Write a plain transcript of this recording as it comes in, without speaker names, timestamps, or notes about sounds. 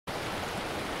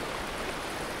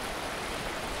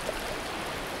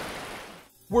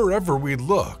Wherever we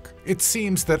look, it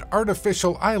seems that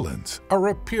artificial islands are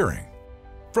appearing.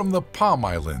 From the Palm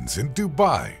Islands in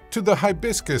Dubai to the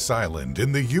Hibiscus Island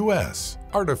in the US,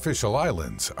 artificial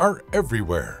islands are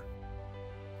everywhere.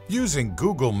 Using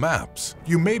Google Maps,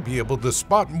 you may be able to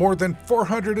spot more than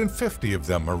 450 of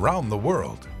them around the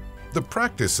world. The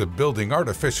practice of building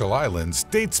artificial islands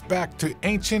dates back to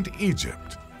ancient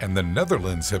Egypt, and the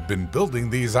Netherlands have been building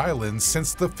these islands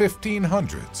since the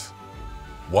 1500s.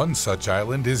 One such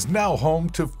island is now home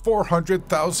to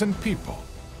 400,000 people.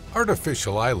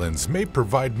 Artificial islands may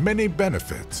provide many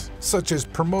benefits, such as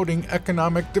promoting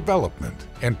economic development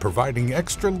and providing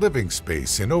extra living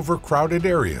space in overcrowded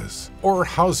areas, or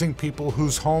housing people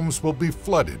whose homes will be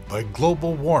flooded by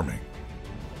global warming.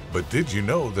 But did you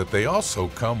know that they also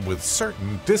come with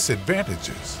certain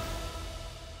disadvantages?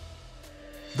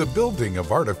 The building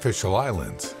of artificial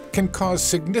islands can cause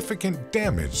significant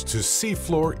damage to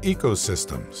seafloor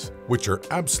ecosystems, which are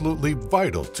absolutely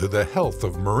vital to the health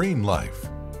of marine life.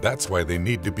 That's why they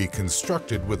need to be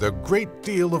constructed with a great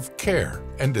deal of care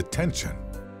and attention.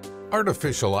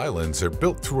 Artificial islands are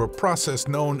built through a process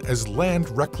known as land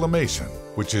reclamation,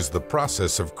 which is the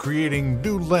process of creating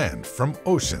new land from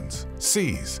oceans,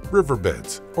 seas,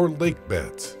 riverbeds, or lake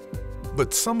beds.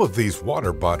 But some of these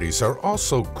water bodies are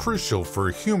also crucial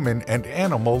for human and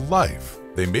animal life.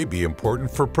 They may be important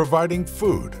for providing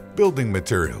food, building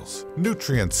materials,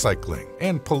 nutrient cycling,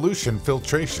 and pollution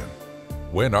filtration.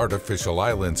 When artificial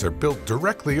islands are built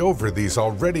directly over these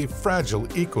already fragile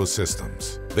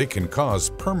ecosystems, they can cause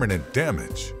permanent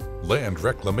damage. Land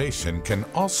reclamation can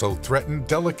also threaten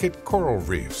delicate coral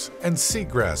reefs and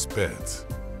seagrass beds.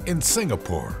 In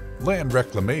Singapore, land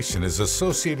reclamation is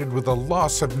associated with a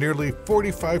loss of nearly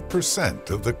 45%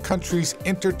 of the country's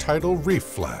intertidal reef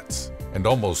flats and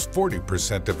almost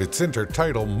 40% of its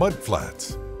intertidal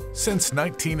mudflats. Since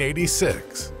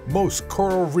 1986, most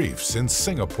coral reefs in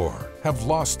Singapore have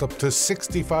lost up to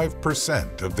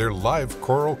 65% of their live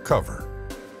coral cover.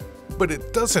 But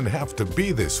it doesn't have to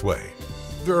be this way.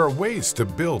 There are ways to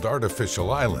build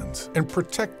artificial islands and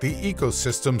protect the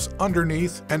ecosystems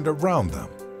underneath and around them.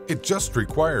 It just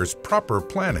requires proper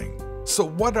planning. So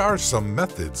what are some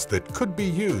methods that could be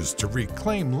used to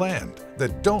reclaim land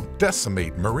that don't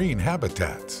decimate marine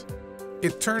habitats?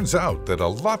 It turns out that a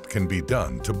lot can be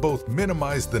done to both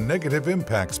minimize the negative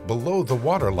impacts below the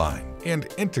waterline and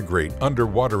integrate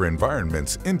underwater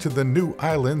environments into the new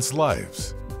island's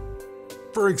lives.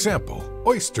 For example,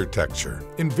 oyster texture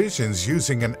envisions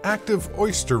using an active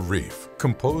oyster reef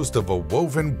composed of a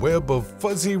woven web of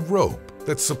fuzzy rope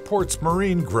that supports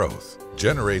marine growth,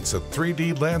 generates a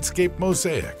 3D landscape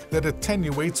mosaic that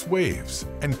attenuates waves,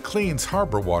 and cleans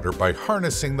harbor water by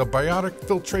harnessing the biotic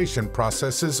filtration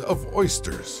processes of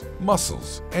oysters,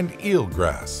 mussels, and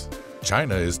eelgrass.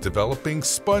 China is developing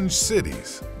sponge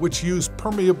cities, which use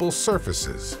permeable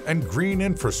surfaces and green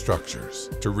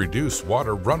infrastructures to reduce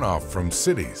water runoff from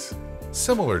cities.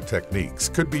 Similar techniques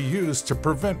could be used to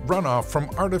prevent runoff from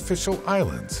artificial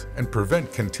islands and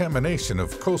prevent contamination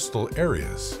of coastal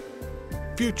areas.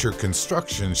 Future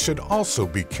construction should also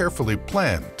be carefully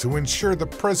planned to ensure the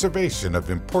preservation of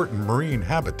important marine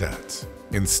habitats.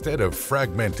 Instead of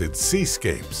fragmented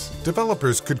seascapes,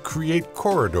 developers could create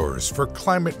corridors for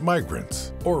climate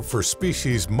migrants or for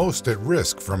species most at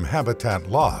risk from habitat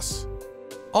loss.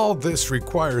 All this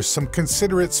requires some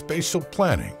considerate spatial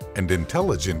planning and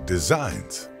intelligent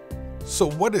designs. So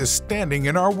what is standing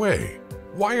in our way?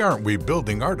 Why aren't we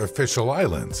building artificial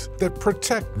islands that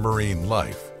protect marine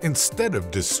life instead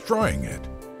of destroying it?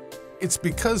 It's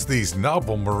because these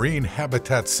novel marine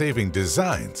habitat-saving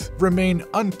designs remain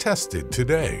untested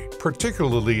today,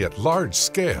 particularly at large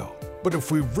scale. But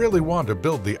if we really want to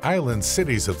build the island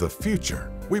cities of the future,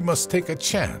 we must take a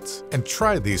chance and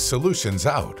try these solutions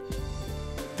out.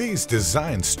 These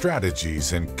design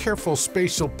strategies and careful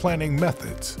spatial planning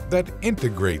methods that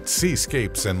integrate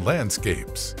seascapes and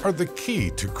landscapes are the key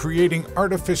to creating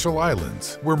artificial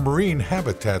islands where marine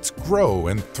habitats grow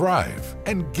and thrive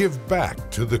and give back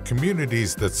to the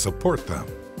communities that support them.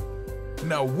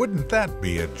 Now, wouldn't that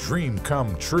be a dream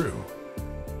come true?